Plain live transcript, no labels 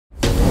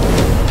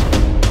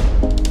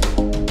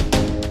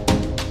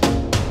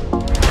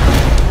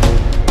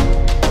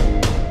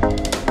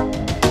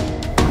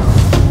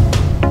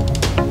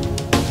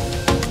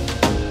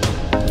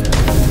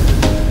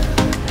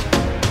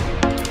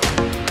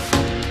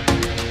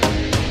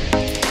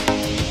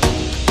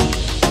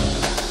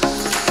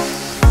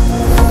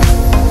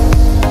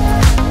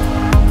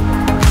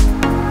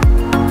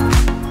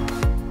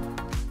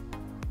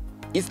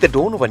the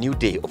dawn of a new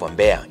day over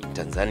Mbeya in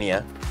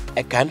Tanzania,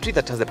 a country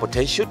that has the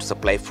potential to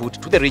supply food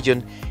to the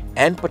region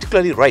and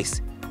particularly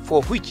rice,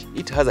 for which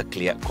it has a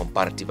clear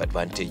comparative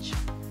advantage.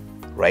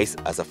 Rice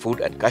as a food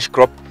and cash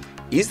crop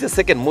is the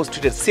second most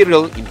treated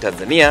cereal in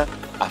Tanzania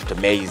after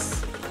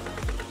maize.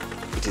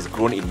 It is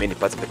grown in many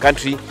parts of the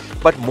country,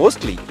 but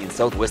mostly in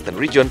southwestern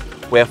region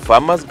where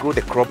farmers grow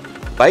the crop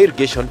by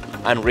irrigation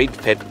and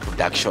rain-fed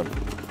production.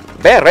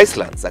 Mbeya rice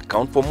lands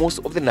account for most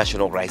of the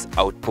national rice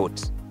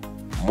output.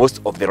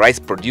 Most of the rice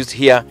produced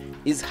here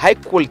is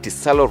high-quality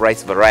salo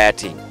rice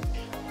variety.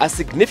 A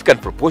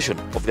significant proportion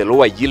of the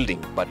lower-yielding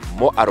but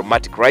more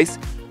aromatic rice,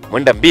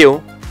 mwenda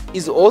mbio,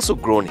 is also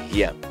grown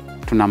here.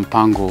 Tuna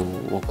mpango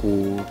wa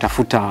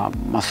kutafuta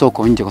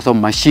masoko nje kwa sababu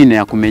mashine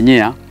ya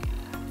kumenyea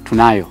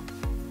tunayo.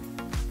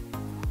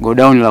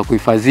 Godown la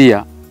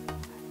kuhifadhia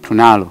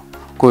tunalo.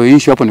 Kwa hiyo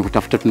issue hapo ni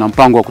kutafuta, tuna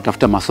mpango wa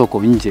kutafuta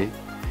masoko nje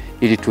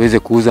ili tuweze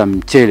kuuza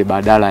mchele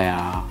badala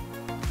ya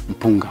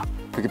mpunga.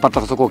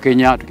 Tukipata soko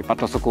Kenya,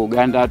 tukipata soko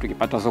Uganda,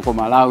 tukipata soko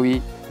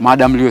Malawi,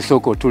 madam liwe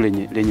soko tu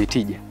lenye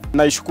tija.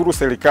 Naishukuru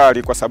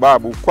serikali kwa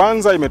sababu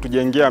kwanza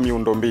imetujengea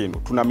miundombinu.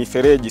 Tuna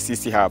mifereji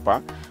sisi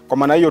hapa. Kwa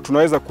maana hiyo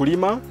tunaweza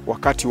kulima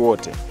wakati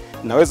wote.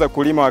 Naweza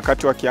kulima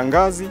wakati wa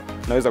kiangazi,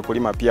 naweza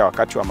kulima pia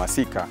wakati wa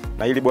masika.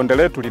 Na hili bonde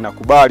letu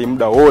linakubali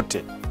muda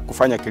wote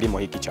kufanya kilimo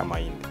hiki cha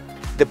mahindi.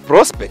 The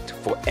prospect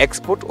for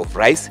export of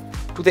rice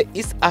to the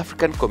East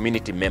African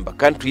Community member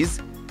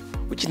countries,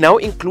 which now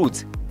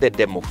includes the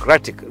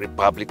Democratic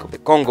Republic of the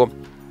Congo,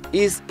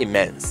 is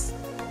immense.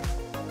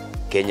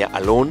 Kenya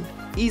alone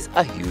is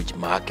a huge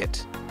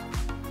market.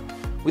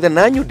 With an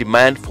annual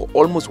demand for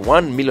almost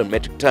 1 million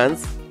metric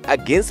tons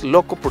against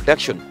local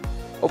production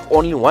of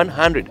only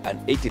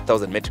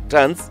 180,000 metric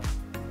tons,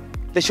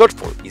 the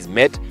shortfall is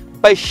met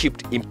by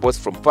shipped imports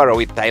from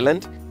faraway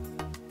Thailand,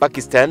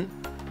 Pakistan,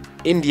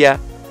 India,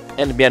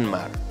 and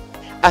Myanmar.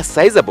 A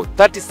sizable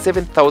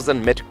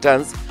 37,000 metric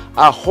tons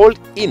are hauled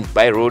in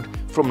by road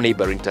from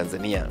neighboring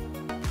Tanzania.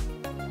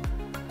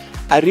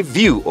 A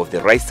review of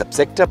the rice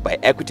subsector by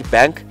Equity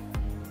Bank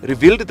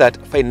revealed that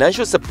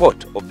financial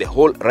support of the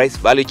whole rice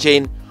value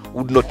chain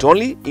would not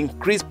only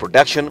increase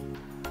production,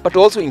 but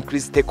also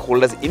increase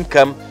stakeholders'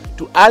 income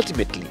to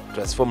ultimately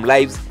transform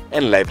lives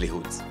and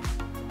livelihoods.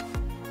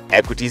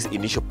 Equity's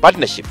initial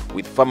partnership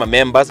with farmer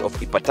members of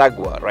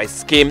Ipatagwa Rice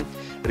Scheme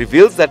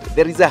reveals that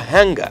there is a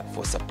hunger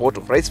for support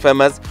of rice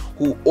farmers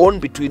who own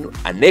between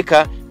an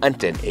acre and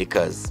 10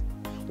 acres.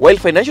 While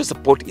financial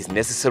support is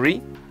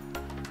necessary,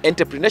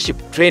 entrepreneurship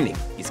training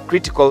is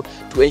critical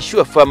to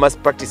ensure farmers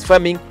practice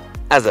farming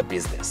as a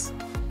business.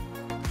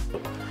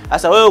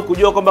 Sasa wewe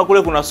kujua kwamba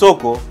kule kuna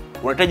soko,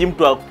 unahitaji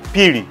mtu wa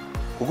pili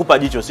kukupa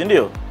jicho, si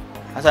ndio?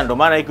 Sasa ndio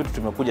maana hiki kitu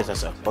tumekuja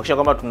sasa. Kuhakikisha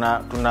kwamba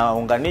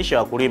tunaunganisha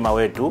wakulima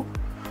wetu,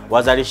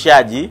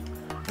 wazalishaji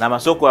na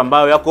masoko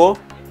ambayo yako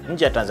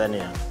nje ya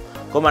Tanzania.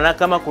 Kwa maana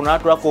kama kuna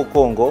watu wako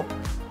Kongo,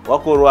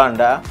 wako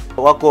Rwanda,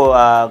 wako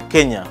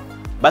Kenya,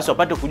 basi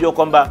wapate kujua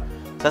kwamba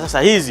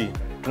sasa hizi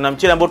tuna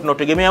mchele ambao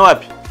tunategemea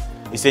wapi?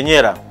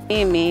 Isenyera.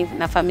 Mimi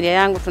na familia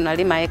yangu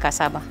tunalima eka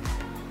 7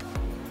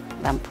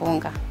 za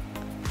mpunga.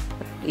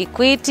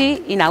 Equity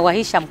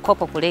inawahisha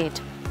mkopo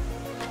kuletu.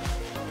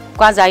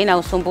 Kwanza haina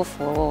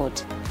usumbufu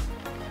wowote.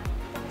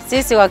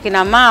 Sisi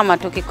wakina mama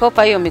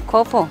tukikopa hiyo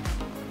mikopo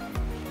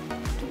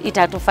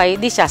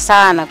itatufaidisha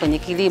sana kwenye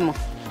kilimo,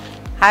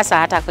 hasa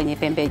hata kwenye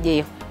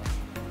pembejeo.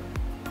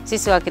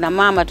 Sisi wakina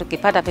mama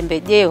tukipata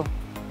pembejeo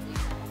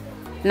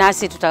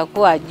nasi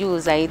tutakuwa juu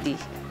zaidi.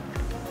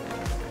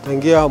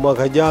 Tangia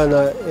mwaka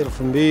jana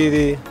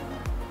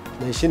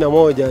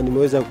 2021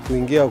 nimeweza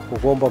kuingia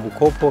kuomba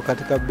mkopo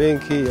katika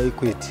benki ya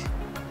Equity.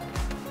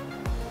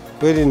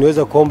 Kweli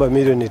niweza kuomba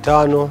milioni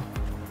 5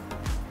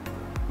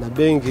 na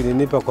benki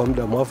ilinipa kwa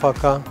muda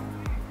mwafaka.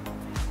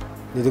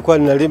 Nilikuwa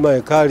ninalima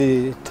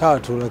ekari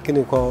 3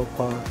 lakini kwa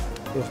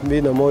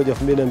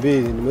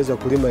 2001-2002 nimeweza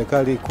kulima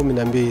ekari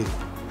 12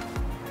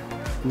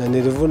 na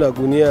nilivuna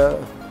gunia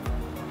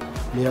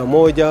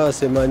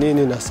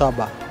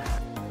 187.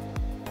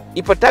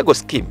 Ipatagwa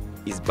scheme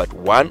is but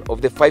one of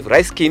the 5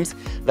 rice schemes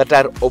that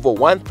are over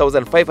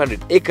 1,500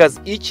 acres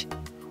each,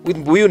 with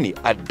Mbuyuni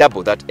at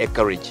double that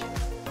acreage.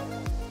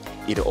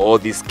 In all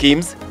these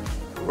schemes,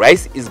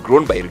 rice is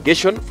grown by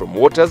irrigation from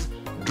waters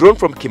drawn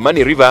from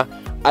Kimani River,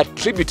 a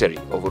tributary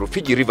of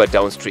Rufiji River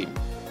downstream.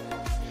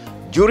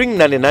 During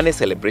Nane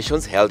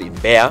celebrations held in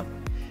Mbeya,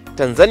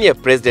 Tanzania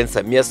President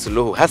Samia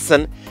Suluhu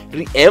Hassan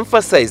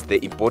re-emphasized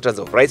the importance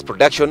of rice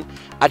production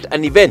at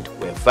an event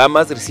where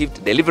farmers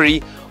received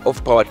delivery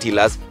of power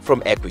tillers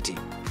from Equity.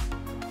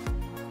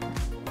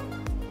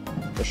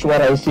 Mheshimiwa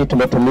Rais,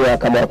 tumetumia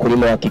kama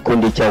wakulima wa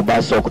kikundi cha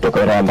Ubaso kutoka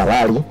wilaya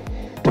Mbalali.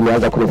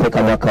 Tumeanza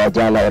kunufaika mwaka wa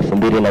jana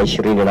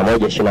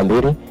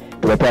 2021-2022.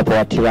 Tumepewa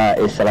power tiller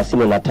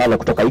 35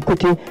 kutoka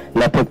Equity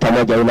na trekta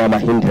moja aina ya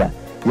Mahindra.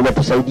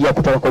 Zimetusaidia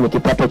kutoka kwenye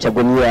kipato cha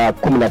gunia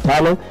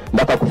 15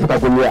 mpaka kufika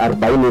gunia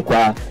 40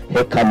 kwa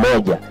heka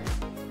moja.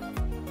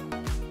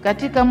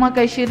 Katika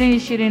mwaka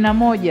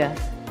 2021,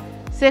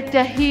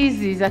 sekta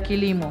hizi za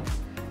kilimo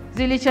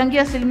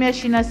zilichangia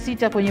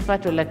 26% kwenye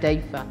pato la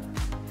taifa.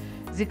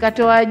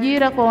 zikatoa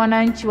ajira kwa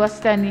wananchi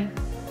wastani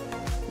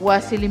wa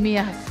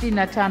asilimia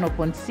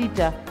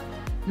 65.6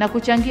 na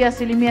kuchangia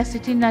asilimia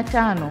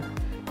 65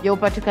 ya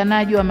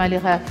upatikanaji wa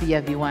malighafi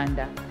ya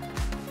viwanda.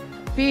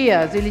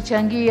 Pia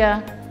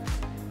zilichangia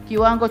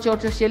kiwango cha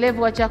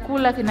utoshelevu wa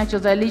chakula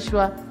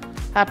kinachozalishwa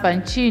hapa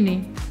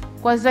nchini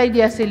kwa zaidi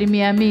ya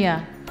 100%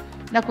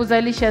 na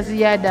kuzalisha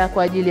ziada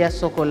kwa ajili ya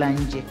soko la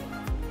nje.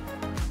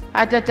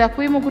 Hata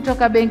takwimu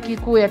kutoka Benki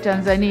Kuu ya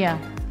Tanzania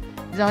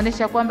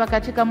zinaonyesha kwamba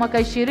katika mwaka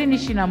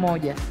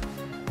 2021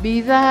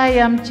 bidhaa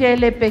ya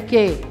mchele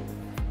pekee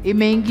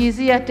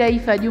imeingizia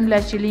taifa jumla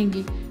ya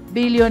shilingi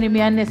bilioni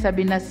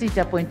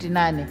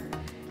 476.8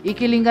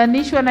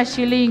 ikilinganishwa na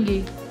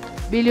shilingi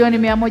bilioni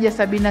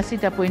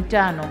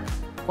 176.5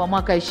 kwa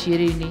mwaka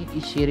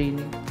 2020.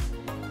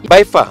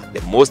 By far,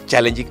 the most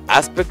challenging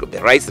aspect of the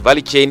rice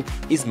value chain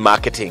is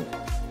marketing.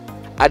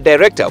 A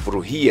director of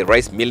Ruhie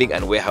Rice Milling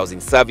and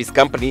Warehousing Service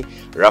Company,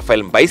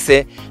 Raphael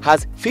Mbaise,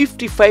 has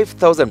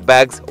 55,000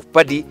 bags of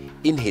paddy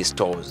in his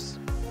stores.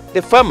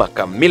 The farmer,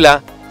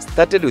 Camilla,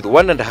 started with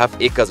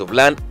 1.5 acres of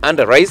land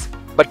under rice,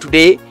 but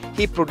today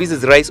he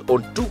produces rice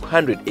on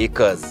 200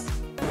 acres.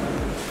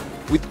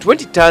 With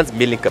 20 tons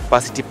milling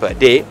capacity per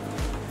day,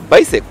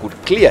 Mbaise could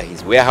clear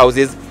his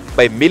warehouses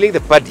by milling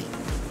the paddy,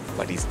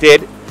 but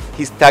instead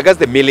he staggers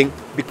the milling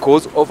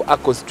because of a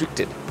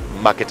constricted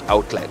market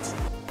outlets.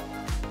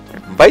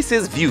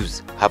 Mbaise's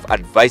views have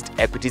advised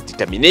Equity's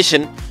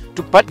determination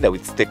to partner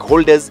with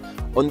stakeholders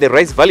on the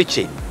rice value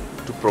chain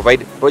to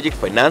provide project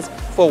finance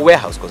for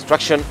warehouse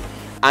construction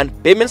and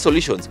payment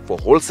solutions for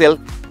wholesale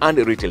and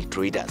retail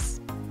traders.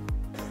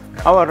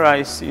 Our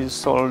rice is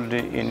sold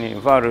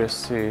in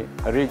various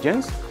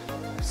regions,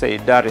 say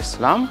Dar es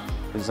Salaam,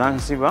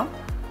 Zanzibar,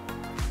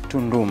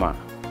 Tunduma,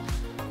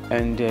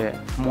 and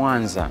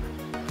Mwanza.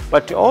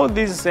 But all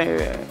these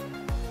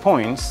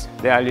points,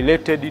 they are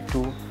related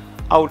to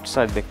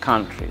outside the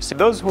country. So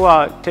those who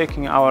are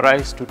taking our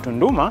rice to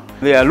Tunduma,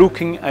 they are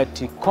looking at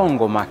the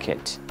Congo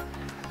market.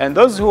 And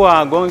those who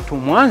are going to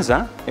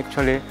Mwanza,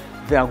 actually,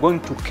 they are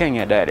going to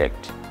Kenya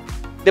direct.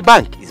 The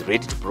bank is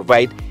ready to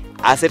provide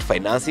asset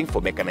financing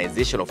for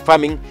mechanization of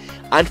farming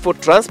and for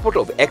transport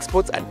of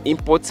exports and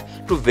imports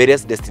to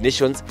various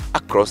destinations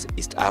across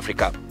East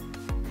Africa.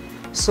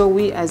 So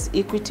we as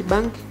Equity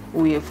Bank,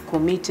 we have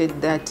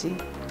committed that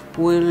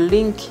we'll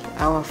link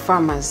our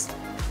farmers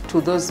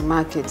to those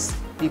markets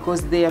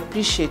because they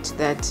appreciate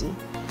that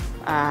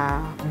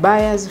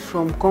buyers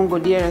from Congo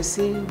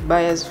DRC,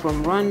 buyers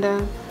from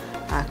Rwanda,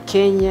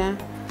 Kenya,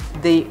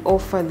 they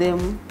offer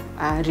them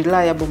a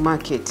reliable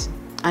market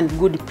and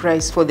good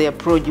price for their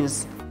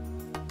produce.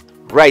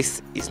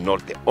 Rice is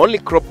not the only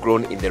crop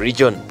grown in the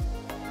region.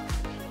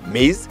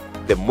 Maize,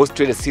 the most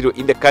traded cereal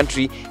in the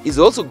country, is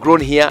also grown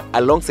here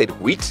alongside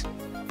wheat,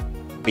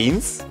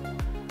 beans,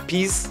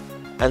 peas,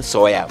 and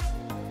soya.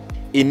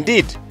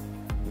 Indeed,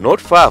 not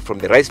far from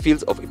the rice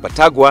fields of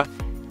Ipatagwa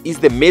is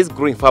the maize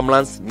growing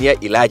farmlands near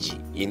Ilaji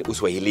in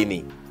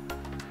Uswahilini.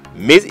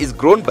 Maize is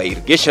grown by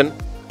irrigation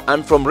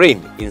and from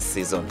rain in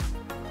season.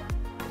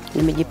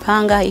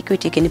 Nimejipanga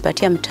Equity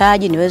ikinipatia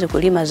mtaji niweze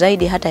kulima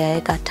zaidi hata ya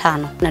eka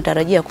 5.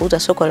 Natarajia kuuza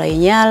soko la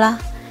Inyala.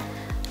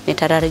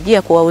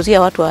 Natarajia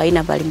kuwauzia watu wa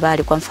aina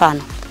mbalimbali, kwa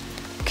mfano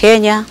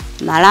Kenya,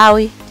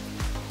 Malawi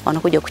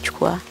wanakuja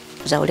kuchukua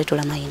zao letu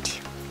la mahindi.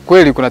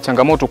 Kweli kuna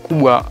changamoto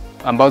kubwa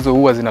ambazo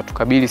huwa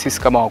zinatukabili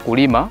sisi kama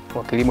wakulima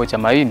wa kilimo cha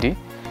mahindi.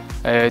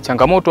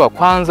 Changamoto ya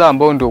kwanza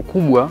ambayo ndio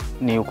kubwa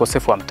ni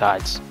ukosefu wa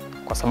mtaji.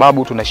 Kwa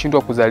sababu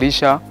tunashindwa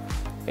kuzalisha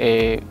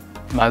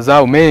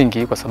mazao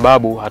mengi kwa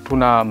sababu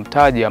hatuna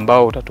mtaji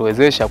ambao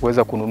utatuwezesha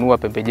kuweza kununua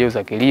pembejeo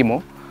za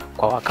kilimo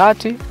kwa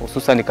wakati,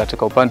 hususan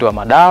katika upande wa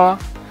madawa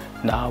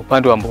na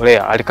upande wa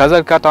mbolea.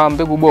 Alikadhalika hata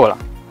mbegu bora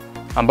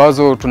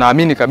ambazo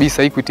tunaamini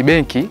kabisa Equity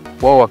Benki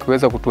wao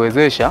wakiweza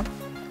kutuwezesha,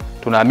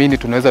 tunaamini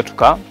tunaweza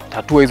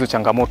tukatatua hizo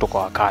changamoto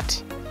kwa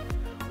wakati.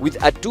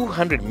 With a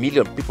 200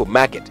 million people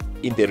market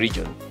in the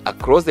region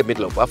across the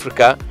middle of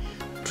Africa,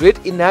 trade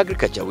in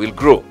agriculture will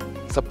grow,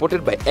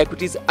 supported by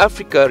Equity's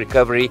Africa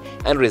Recovery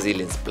and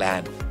Resilience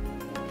Plan.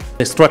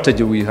 The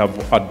strategy we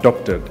have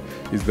adopted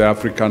is the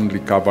African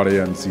Recovery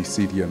and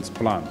Resilience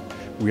Plan.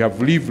 We have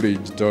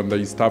leveraged on the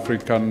East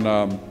African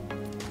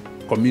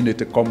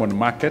Community Common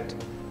Market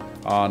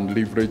and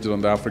leveraged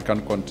on the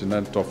African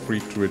Continental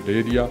Free Trade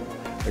Area.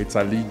 It's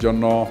a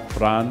regional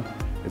plan,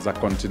 it's a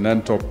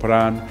continental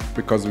plan,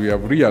 because we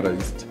have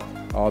realized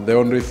the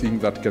only thing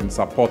that can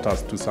support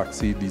us to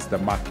succeed is the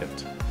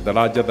market. The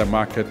larger the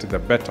market, the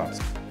better.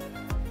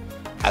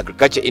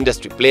 Agriculture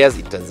industry players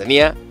in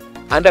Tanzania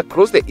and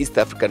across the East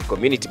African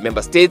Community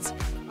member states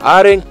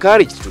are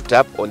encouraged to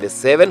tap on the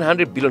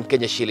 700 billion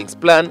Kenya shillings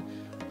plan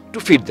to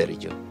feed the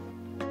region.